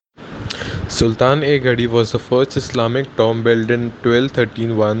Sultan-e-Garhi was the first Islamic tomb built in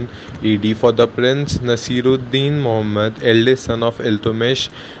 1213 AD for the Prince Nasiruddin Muhammad, eldest son of Iltutmish,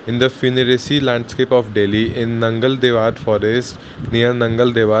 in the funerary landscape of Delhi in Nangal Devat forest near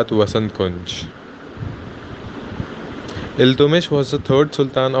Nangal Devat, Vasant Kunj. Iltutmish was the third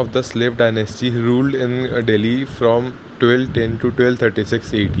Sultan of the slave dynasty who ruled in Delhi from 1210 to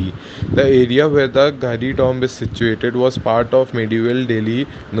 1236 AD. The area where the Ghari tomb is situated was part of medieval Delhi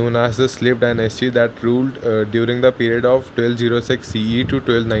known as the slave dynasty that ruled during the period of 1206 CE to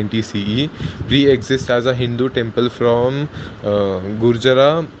 1290 CE. Pre-exists as a Hindu temple from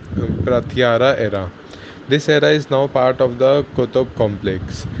Gurjara Pratyahara era. This era is now part of the Qutub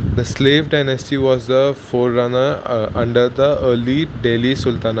complex. The slave dynasty was the forerunner under the early Delhi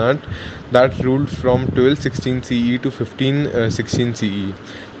Sultanate that ruled from 1216 CE to 1516 CE.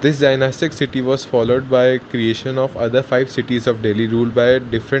 This dynastic city was followed by creation of other five cities of Delhi ruled by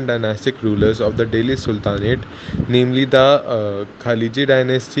different dynastic rulers of the Delhi Sultanate, namely the Khaliji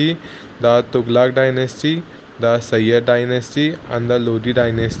dynasty, the Tughlaq dynasty, the Sayyid dynasty, and the Lodi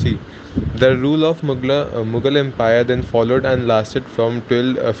dynasty. The rule of Mughal Empire then followed and lasted from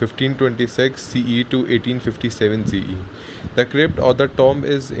 1526 CE to 1857 CE. The crypt or the tomb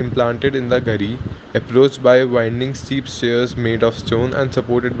is implanted in the Ghari, approached by winding steep stairs made of stone and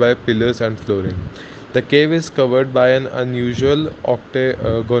supported by pillars and flooring. The cave is covered by an unusual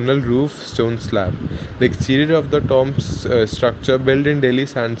octagonal roof stone slab. The exterior of the tomb structure, built in Delhi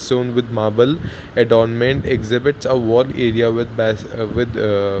sandstone with marble adornment, exhibits a wall area with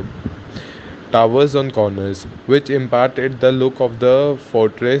towers on corners, which imparted the look of the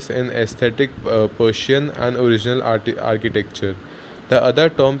fortress in aesthetic Persian and original architecture. The other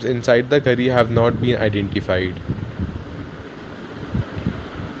tombs inside the Ghari have not been identified.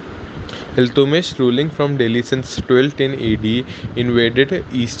 Iltutmish, ruling from Delhi since 1210 AD, invaded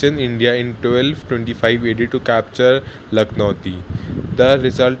eastern India in 1225 AD to capture Lucknowti. The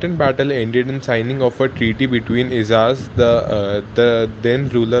resultant battle ended in signing of a treaty between Izaz, the then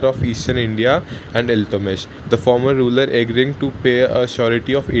ruler of eastern India, and Iltutmish, the former ruler, agreeing to pay a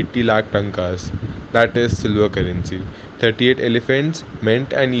surety of 80 lakh tankas, that is silver currency. 38 elephants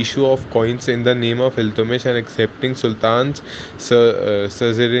meant an issue of coins in the name of Iltutmish and accepting Sultan's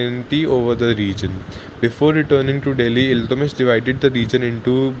suzerainty over the region. Before returning to Delhi, Iltutmish divided the region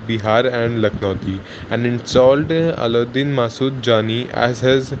into Bihar and Lucknowti and installed Alauddin Masud Jani as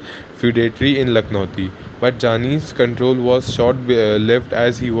his feudatory in Lucknowti. But Jani's control was short-lived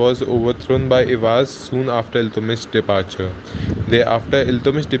as he was overthrown by Iwaz soon after Iltutmish's departure. Thereafter,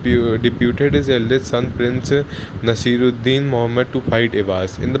 Iltutmish deputed his eldest son Prince Nasiruddin Muhammad to fight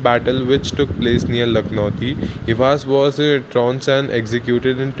Iwaz. In the battle which took place near Lucknowti, Iwaz was trounced and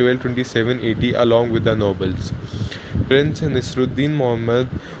executed in 1227 AD along with the nobles. Prince Nasruddin Muhammad,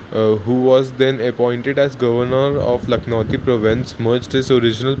 who was then appointed as governor of Lucknowti province, merged his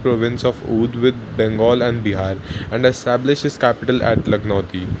original province of Oudh with Bengal and Bihar and established his capital at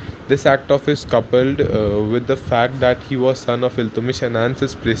Lucknowti. This act of his, coupled with the fact that he was son of Iltutmish, enhanced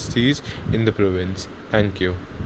his prestige in the province. Thank you.